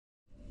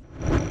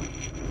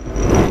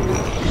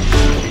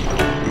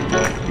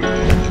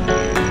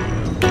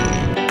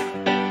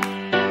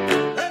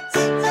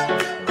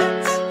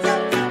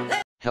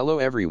Hello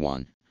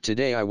everyone,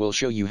 today I will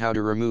show you how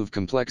to remove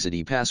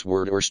complexity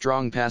password or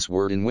strong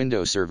password in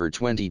Windows Server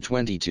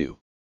 2022.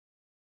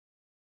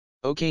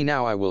 Okay,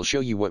 now I will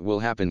show you what will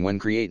happen when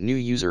create new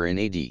user in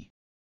AD.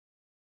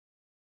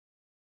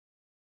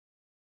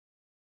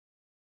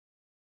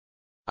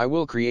 I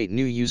will create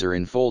new user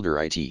in folder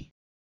IT.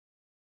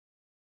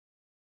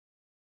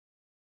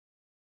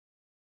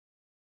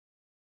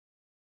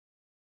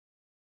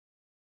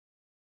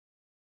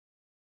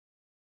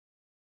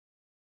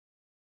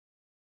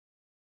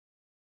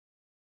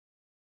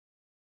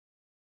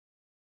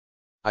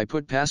 I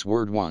put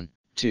password 1,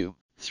 2,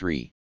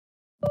 3.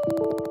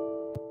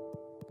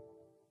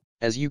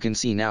 As you can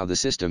see now the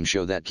system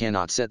show that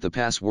cannot set the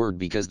password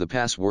because the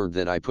password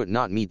that I put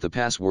not meet the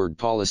password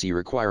policy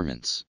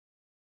requirements.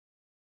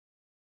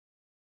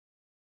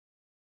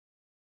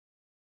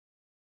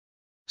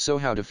 So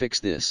how to fix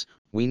this?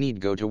 We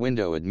need go to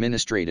Window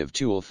Administrative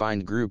Tool,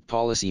 find Group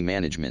Policy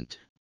Management.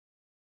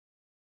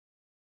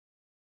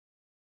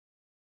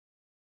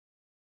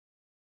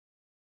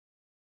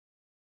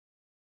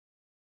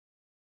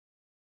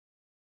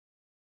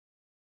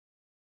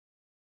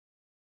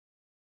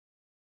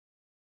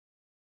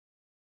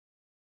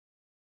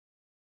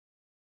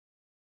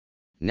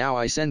 Now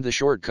I send the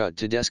shortcut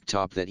to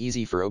desktop that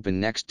easy for open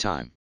next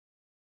time.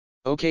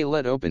 Okay,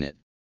 let open it.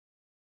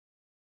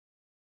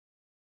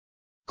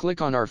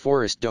 Click on our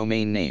forest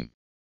domain name.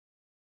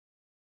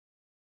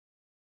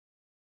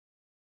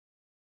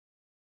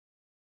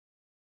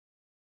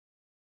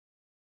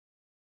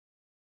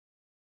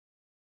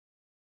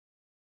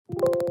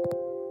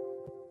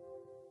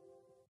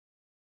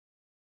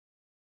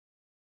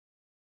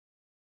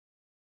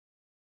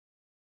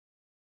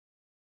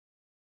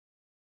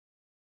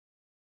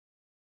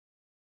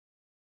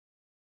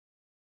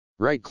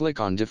 Right-click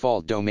on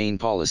Default Domain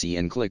Policy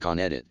and click on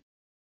Edit.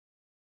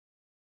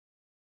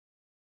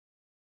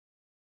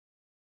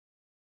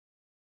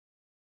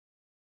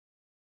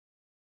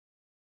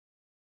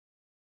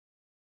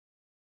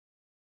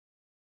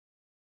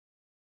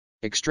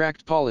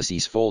 Extract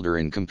Policies folder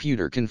in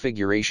Computer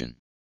Configuration.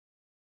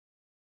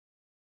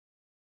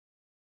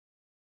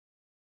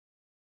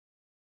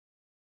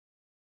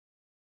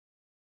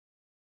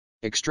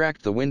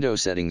 Extract the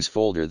Windows Settings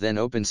folder, then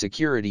open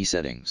Security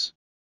Settings.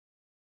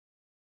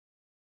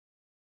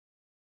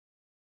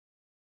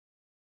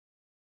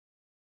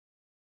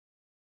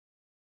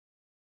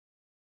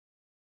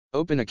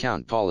 Open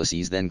Account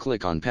Policies, then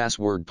click on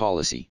Password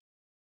Policy.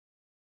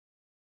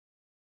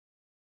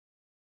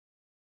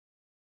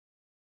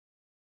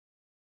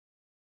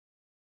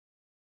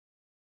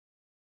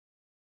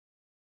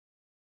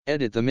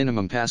 Edit the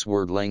minimum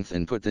password length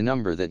and put the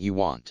number that you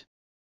want.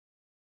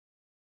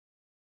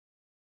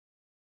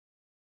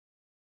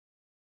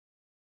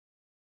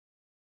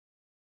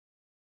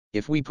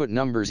 If we put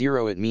number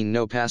 0 it mean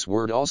no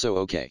password, also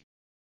okay.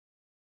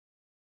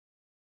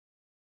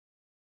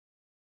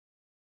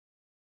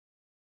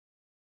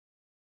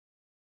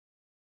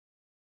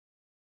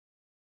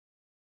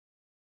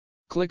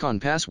 Click on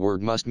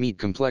Password must meet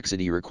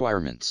complexity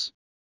requirements.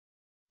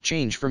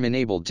 Change from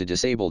enabled to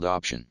disabled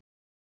option.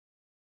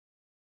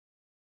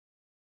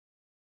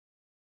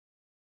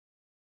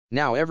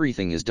 Now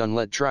everything is done.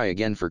 Let's try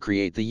again for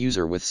create the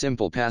user with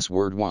simple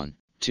password 1,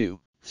 2,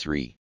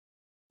 3.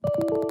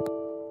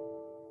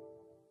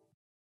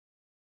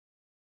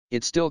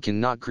 It still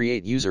cannot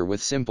create user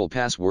with simple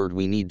password.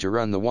 We need to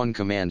run the one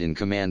command in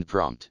command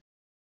prompt.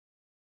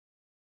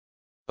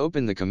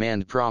 Open the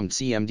command prompt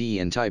cmd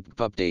and type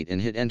update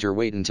and hit enter.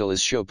 Wait until is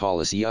show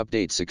policy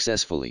update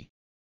successfully.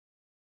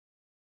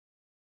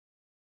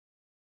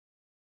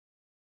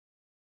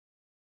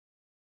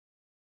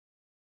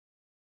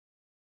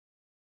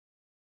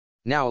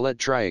 Now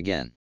let's try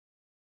again.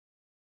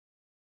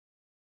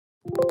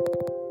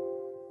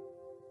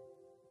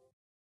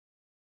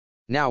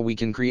 Now we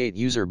can create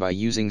user by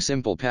using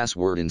simple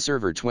password in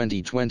Server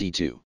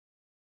 2022.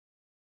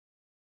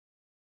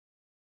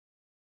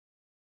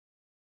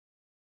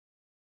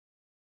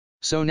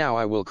 So now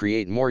I will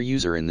create more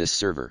user in this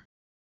server.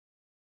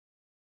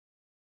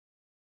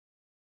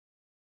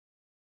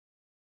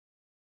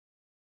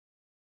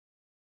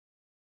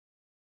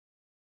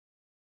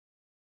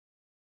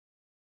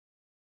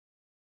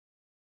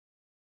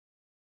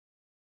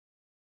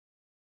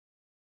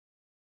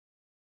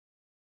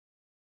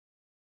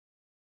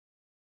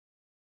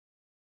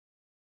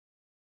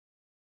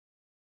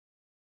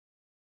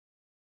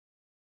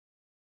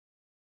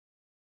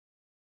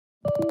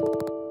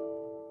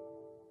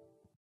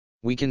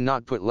 We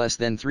cannot put less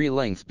than 3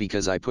 length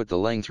because I put the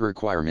length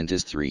requirement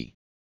is 3.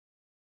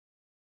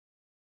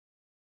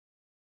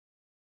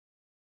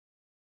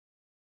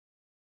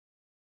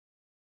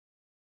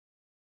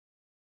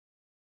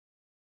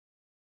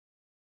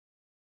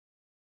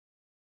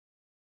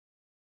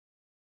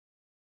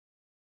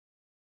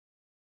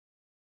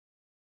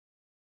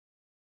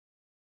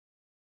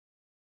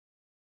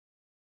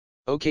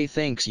 Okay,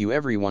 thanks you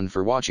everyone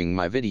for watching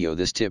my video.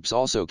 This tips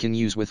also can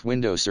use with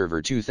Windows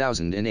Server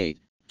 2008,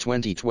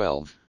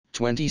 2012,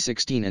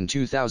 2016 and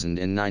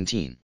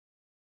 2019.